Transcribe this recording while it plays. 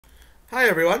Hi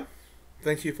everyone,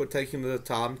 thank you for taking the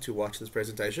time to watch this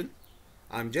presentation.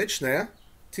 I'm Jed Schneer,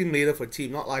 team leader for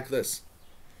Team Not Like This,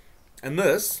 and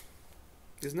this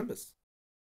is Nimbus.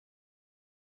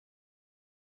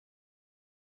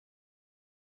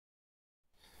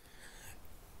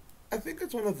 I think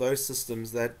it's one of those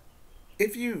systems that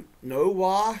if you know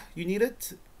why you need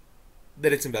it,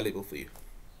 then it's invaluable for you.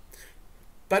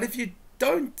 But if you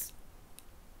don't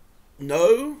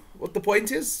know what the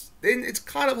point is, then it's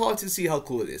kind of hard to see how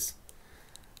cool it is.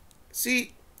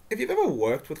 See, if you've ever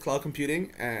worked with cloud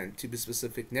computing, and to be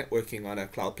specific, networking on a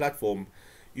cloud platform,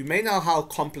 you may know how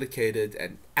complicated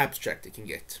and abstract it can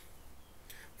get.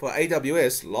 For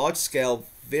AWS, large scale,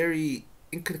 very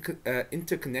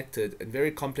interconnected and very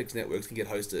complex networks can get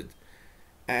hosted.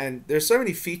 And there's so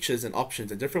many features and options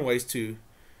and different ways to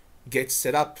get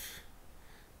set up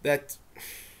that you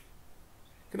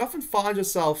can often find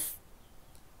yourself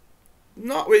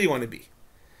not where you want to be.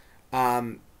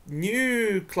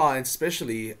 New clients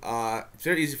especially, it's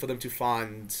very easy for them to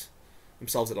find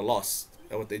themselves at a loss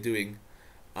at what they're doing,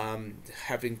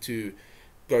 having to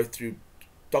go through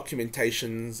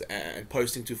documentations and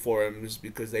posting to forums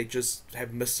because they just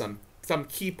have missed some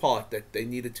key part that they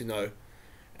needed to know,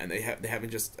 and they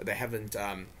haven't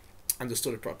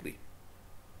understood it properly.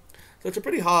 So it's a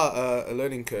pretty high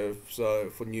learning curve, so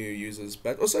for new users,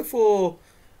 but also for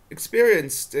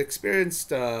experienced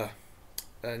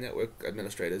network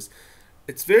administrators.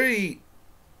 It's very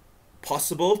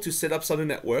possible to set up something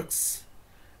that works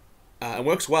and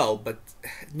works well, but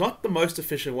not the most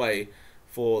efficient way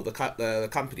for the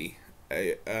company.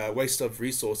 A waste of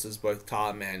resources, both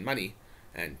time and money,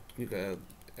 and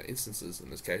instances in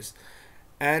this case.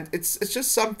 And it's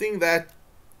just something that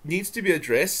needs to be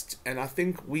addressed, and I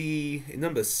think we in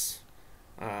Nimbus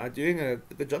are doing a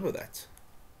good job of that.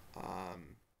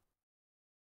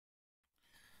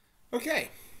 Okay,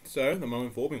 so the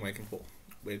moment we've all been waiting for.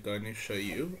 We're going to show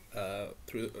you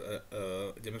through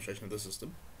a demonstration of the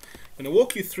system. I'm going to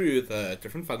walk you through the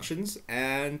different functions,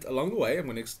 and along the way I'm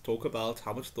going to talk about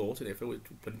how much thought and effort we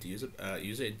put into user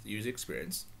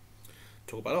experience,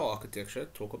 talk about our architecture,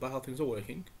 talk about how things are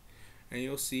working, and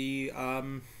you'll see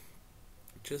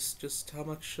just how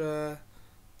much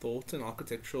thought and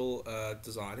architectural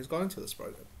design has gone into this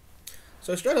program.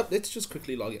 So straight up, let's just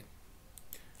quickly log in.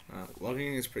 Logging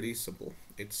in is pretty simple.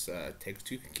 It takes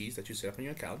two keys that you set up on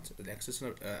your account, an access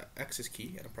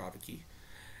key and a private key,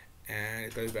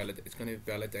 and it's going to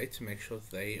validate to make sure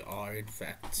they are in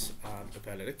fact a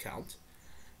valid account,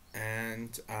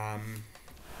 and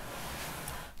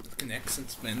it connects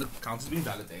when the account has been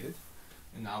validated,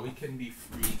 and now we can be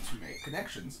free to make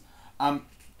connections.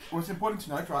 What's important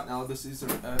to note right now, this is a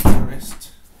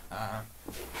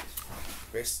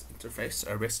REST interface,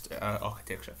 a REST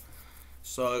architecture.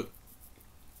 So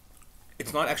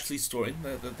it's not actually storing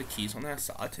the keys on our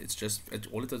side. It's just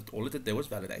all it did there was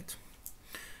validate.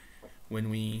 When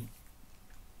we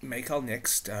make our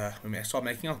next, when we start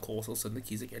making our calls, we'll send the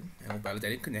keys again, and we'll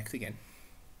validate and connect again.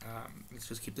 Let's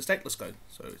just keep the stateless going.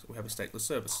 So we have a stateless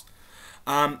service.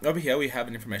 Over here we have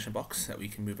an information box that we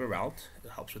can move around.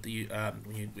 It helps with the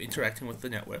when you're interacting with the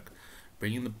network,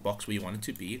 bringing the box where you want it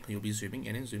to be. You'll be zooming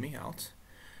in and zooming out,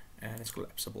 and it's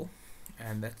collapsible.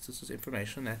 And this is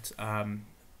information that of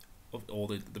all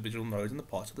the visual nodes and the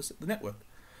parts of the network.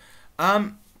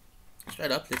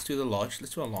 Straight up, let's do a large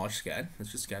scan.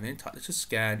 Let's just scan the entire. Let's just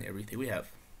scan everything we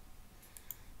have.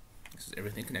 This is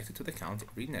everything connected to the account,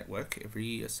 every network,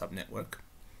 every subnetwork,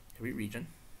 every region.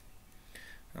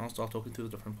 And I'll start talking through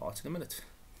the different parts in a minute.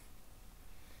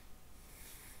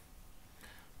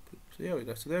 So there we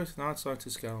go. So now it's starting to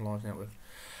scan a large network.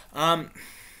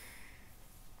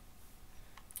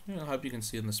 I hope you can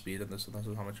see in the speed of this. This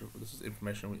is how much. This is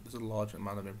information. This is a large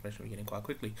amount of information we're getting quite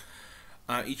quickly.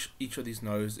 Each of these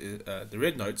nodes, the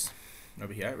red nodes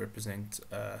over here, represent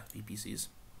VPCs,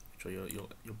 which are your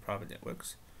private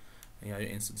networks, and you have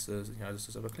your instances. And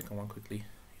just if I click on one quickly,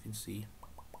 you can see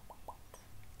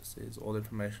this is all the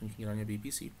information you can get on your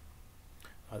VPC.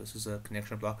 This is a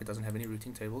connection block. It doesn't have any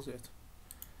routing tables yet.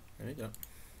 There we go.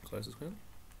 Close this quickly.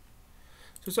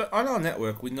 So on our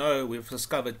network, we know we've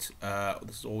discovered,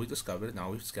 this is all we discovered,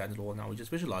 now we've scanned it all, now we're just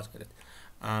visualizing it.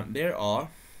 There are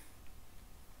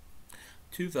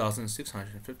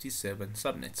 2,657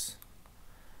 subnets,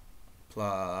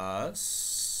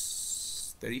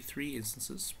 plus 33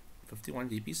 instances, 51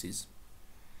 VPCs,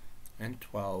 and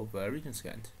 12 region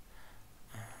scanned.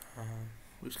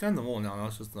 We've scanned them all now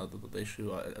it's just the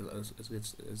issue as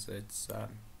it's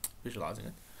visualizing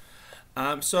it.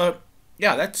 So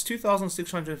yeah, that's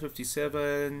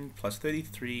 2,657 plus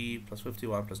 33 plus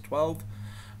 51 plus 12.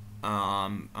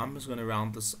 I'm just going to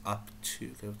round this up to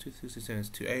 267 is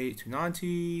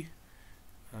 290,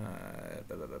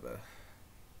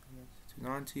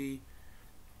 290,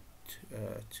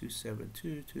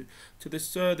 2722 to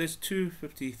this. There's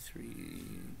 253.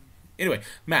 Anyway,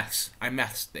 maths. I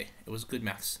mathed there. It was good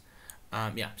maths.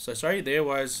 Yeah. So sorry. There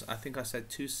was, I think I said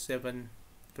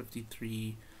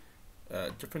 2753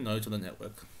 different nodes on the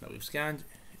network that we've scanned.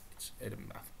 It's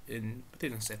within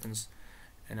seconds.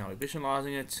 And now we're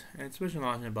visualizing it, and it's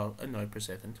visualizing about a node per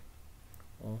second,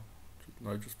 or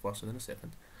node just faster than a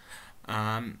second.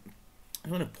 I'm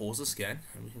going to pause the scan,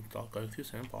 and we can start going through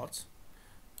certain parts.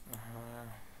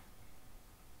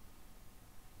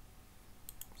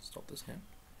 Stop the scan.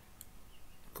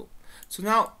 Cool. So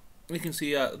now we can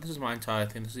see this is my entire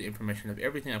thing. This is the information of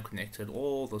everything I've connected,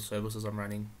 all the services I'm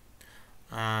running.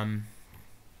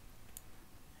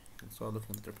 Start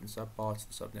looking at the different subparts,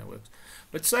 the subnetworks.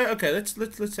 But say, okay, let's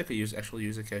take a actual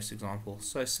user case example.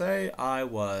 So say I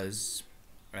was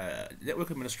a network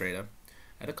administrator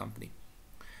at a company,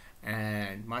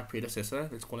 and my predecessor,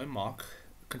 let's call him Mark,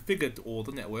 configured all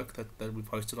the network that we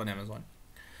posted on Amazon,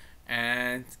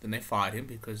 and then they fired him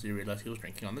because they realized he was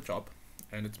drinking on the job.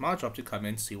 And it's my job to come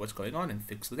in, see what's going on, and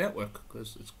fix the network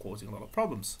because it's causing a lot of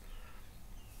problems.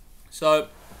 So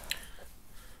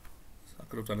I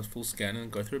could have done a full scan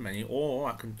and go through a menu, or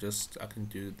I can do,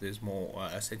 there's more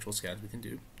essential scans we can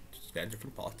do, scan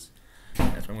different parts.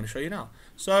 That's what I'm going to show you now.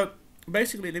 So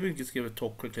basically, let me just give a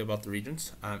talk quickly about the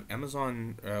regions.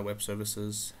 Amazon Web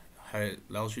Services has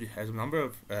a number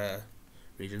of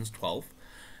regions, 12,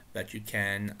 that you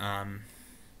can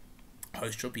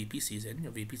host your VPCs in.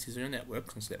 Your VPCs are your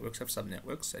networks, and networks have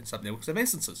subnetworks, and subnetworks have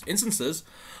instances. Instances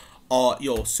are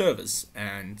your servers,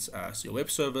 and so your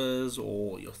web servers,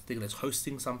 or your thing that's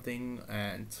hosting something.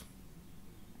 And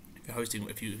if you're hosting,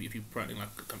 if you're running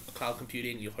like cloud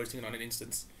computing, you're hosting it on an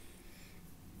instance.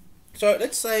 So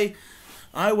let's say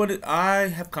I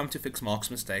have come to fix Mark's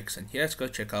mistakes, and here let's go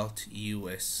check out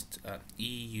US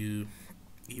East,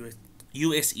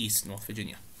 North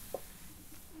Virginia.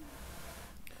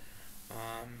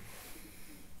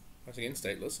 Once again,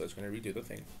 stateless, so it's going to redo the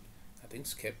thing.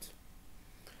 Nothing's kept.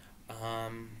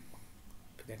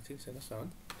 Connecting, center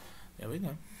sound. There we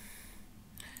go.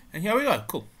 And here we go.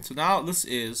 Cool. So now this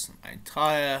is my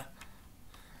entire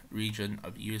region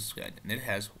of US, and it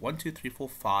has 1, 2, 3, 4,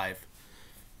 5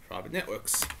 private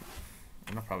networks.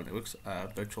 Not private networks,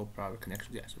 virtual private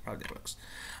connections. Yes, private networks.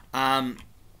 And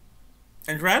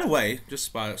right away,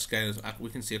 just by scanning, we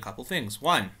can see a couple things.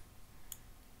 1,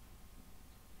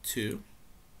 2,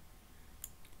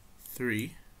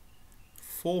 3,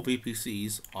 4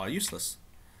 VPCs are useless.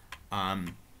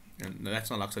 And that's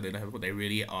not like so they don't have, they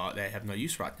really are. They have no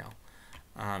use right now.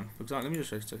 For example, let me just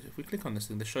show you. So if we click on this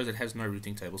thing, this shows it has no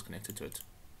routing tables connected to it.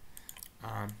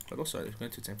 But also, if we go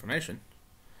into its information,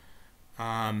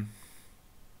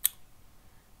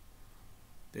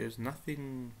 there's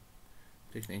nothing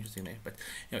particularly interesting there. But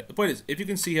anyway, the point is, if you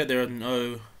can see here,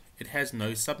 it has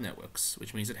no subnetworks,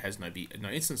 which means it has no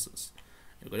instances.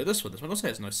 You go to this one. This one also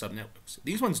has no subnetworks.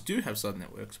 These ones do have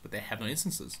subnetworks, but they have no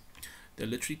instances. They're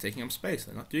literally taking up space.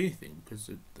 They're not doing anything because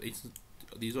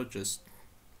these are just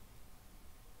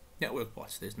network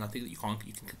bots. There's nothing that you can't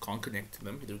connect to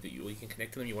them. You can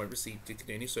connect to them. You won't receive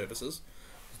any services.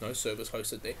 There's no service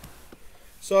hosted there.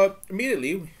 So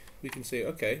immediately we can say,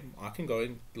 okay, I can go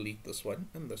and delete this one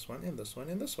and this one and this one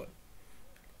and this one,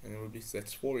 and it will be,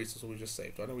 that's 4 resources we just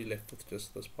saved. Right now we left with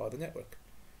just this part of the network.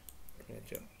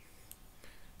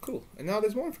 Cool. And now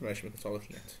there's more information we can start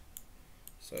looking at.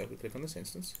 So if we click on this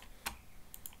instance,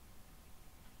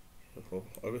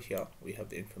 over here we have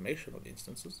the information of the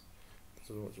instances.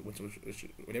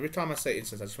 When every time I say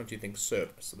instance, I just want you to think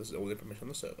server. So this is all the information on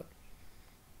the server.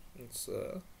 It's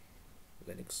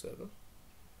Linux server,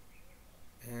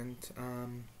 and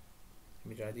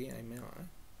image ID, email,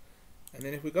 and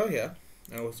then if we go here,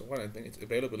 now also one thing, it's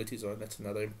availability zone. That's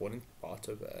another important part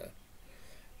of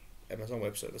Amazon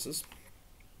Web Services.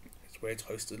 It's where it's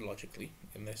hosted logically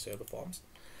in their server farms.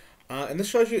 And this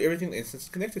shows you everything the instance is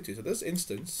connected to. So this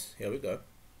instance, here we go.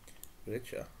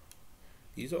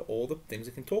 These are all the things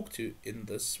it can talk to in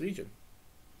this region.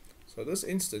 So this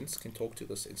instance can talk to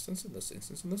this instance, and this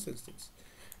instance, and this instance.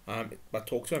 By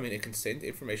talk to, I mean it can send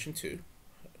information to,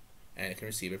 and it can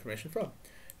receive information from.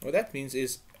 And what that means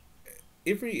is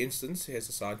every instance has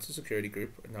assigned to a security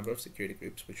group a number of security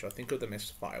groups, which I think of them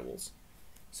as firewalls,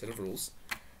 set of rules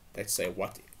that say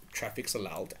what traffic's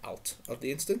allowed out of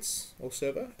the instance or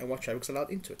server and what traffic's allowed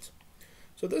into it.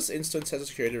 So this instance has a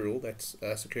security rule, that's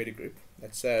a security group,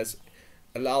 that says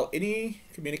allow any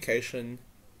communication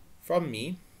from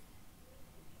me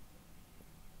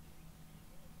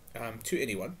to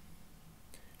anyone,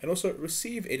 and also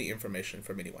receive any information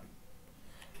from anyone.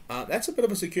 That's a bit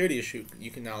of a security issue.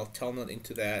 You can now telnet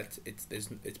into that.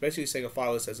 It's basically saying a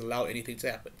file that says allow anything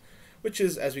to happen, which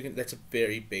is, that's a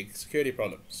very big security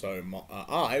problem. So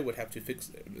I would have to fix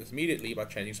this immediately by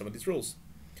changing some of these rules,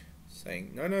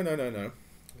 saying no.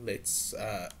 Let's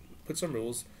put some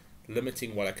rules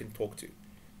limiting what I can talk to.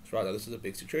 So right now, this is a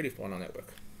big security flaw on our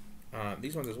network.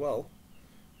 These ones as well.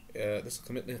 This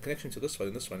connection to this one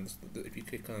and this one. If you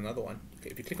click on another one,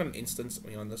 okay, if you click on an instance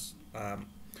when you're on this, I'll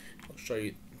show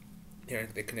you here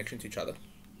their connection to each other.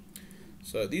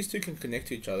 So these two can connect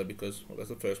to each other because, well, that's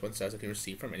the first one, says it can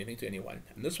receive from anything to anyone,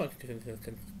 and this one can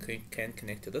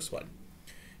connect to this one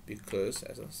because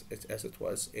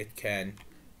it can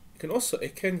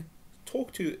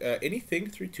talk to anything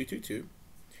through 222,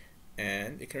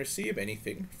 and it can receive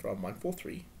anything from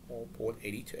 143 or port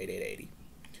 80 to 8880.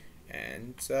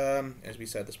 And as we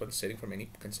said, this one's setting from any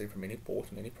port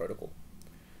and any protocol.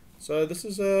 So this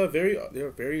is there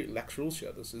are very lax rules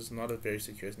here. This is not a very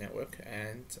secure network,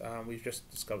 and we've just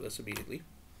discovered this immediately.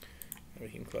 And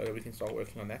we can start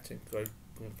working on that and we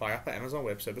can fire up our Amazon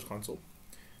Web Service console,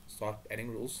 start adding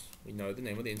rules. We know the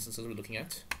name of the instances we're looking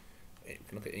at. We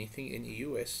can look at anything in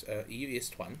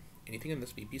EUS1, anything in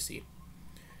this VPC,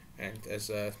 and as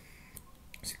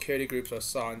security groups are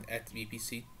assigned at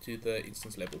VPC to the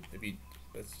instance level. If you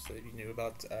knew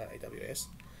about AWS,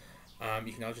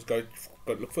 you can now just go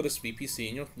look for this VPC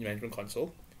in your management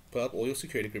console, pull up all your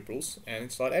security group rules,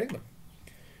 and start adding them.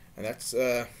 And that's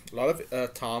a lot of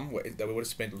time that we would have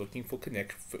spent looking for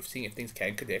seeing if things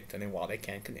can connect, and then while they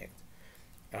can connect,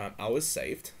 hours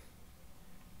saved.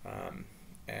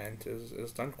 And it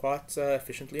was done quite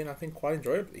efficiently, and I think quite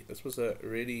enjoyably. This is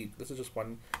just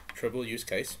one trivial use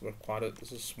case.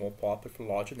 This is a small part, but for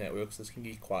larger networks, this can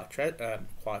be quite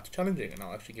challenging. And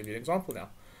I'll actually give you an example now.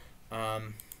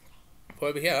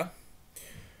 Over here,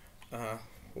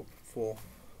 for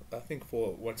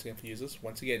users,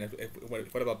 once again, one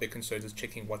of our big concerns is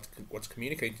checking what's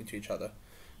communicating to each other.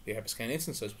 We have scan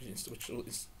instances, which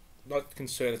is not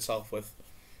concerned itself with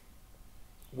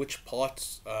which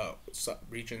parts,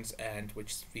 regions, and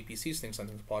which VPCs think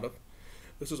something's part of.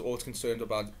 This is all it's concerned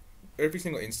about. Every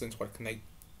single instance, what can they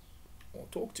all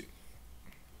talk to?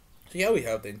 So here we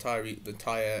have the entire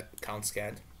account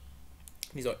scanned.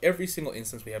 These are every single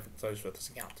instance we have associated with this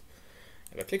account.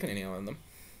 If I click on any one of them,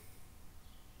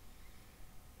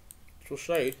 it will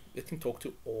show you it can talk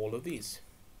to all of these,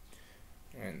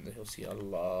 and you'll see a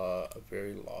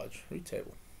very large root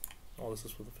table. Oh, this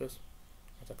is for the first.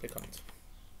 Once I click on it.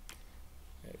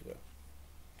 There we go.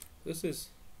 These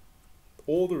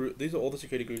are all the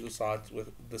security groups assigned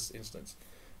with this instance.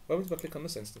 What happens if I click on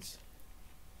this instance?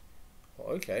 Well,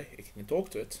 okay, it can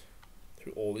talk to it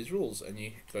through all these rules, and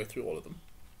you go through all of them.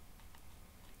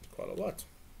 Quite a lot.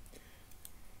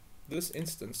 This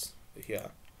instance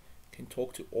here can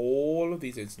talk to all of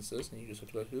these instances, and you just have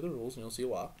to go through the rules, and you'll see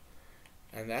why.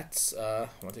 And that's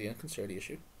once again a security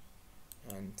issue.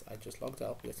 And I just logged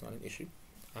out, but that's not an issue.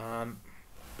 I'm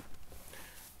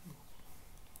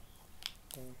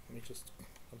just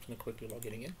going to quickly log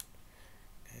in again,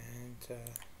 and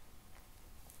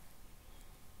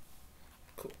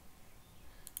cool.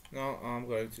 Now I'm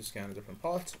going to scan a different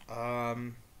part.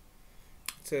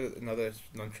 So another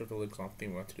non-trivial example thing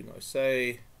we want to do now.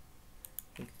 Say,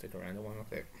 take a random one.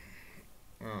 Okay.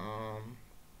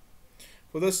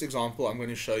 For this example, I'm going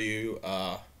to show you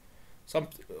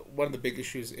one of the big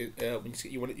issues.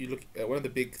 One of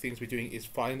the big things we're doing is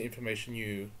finding the information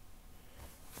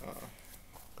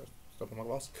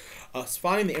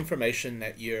finding the information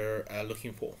that you're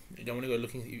looking for. You don't want to go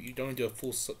looking. You don't want to do a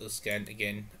full scan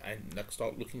again and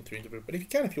start looking through into it. But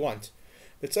if you want.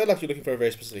 But say like you're looking for a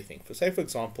very specific thing. For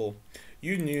example,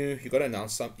 you got an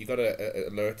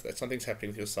alert that something's happening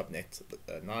with your subnet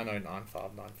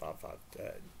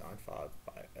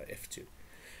 90959595F2,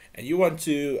 and you want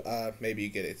to maybe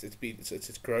get it.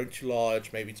 It's grown too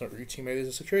large. Maybe it's not routing. Maybe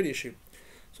there's a security issue.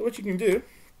 So what you can do,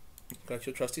 go to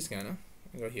your trusty scanner.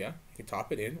 Go here, you can type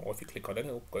it in, or if you click on it,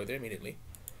 it'll go there immediately,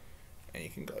 and you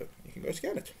can go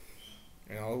scan it,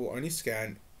 and I will only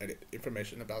scan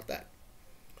information about that.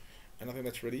 And I think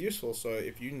that's really useful. So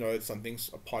if you know something's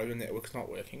a part of your network's not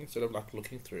working, instead of like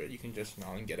looking through it, you can just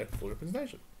now and get a full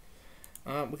representation.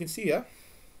 We can see here,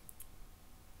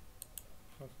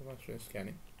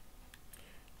 scanning.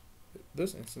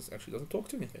 This instance actually doesn't talk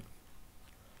to anything.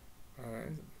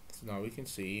 Alright, so now we can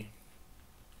see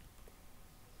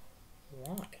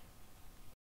why.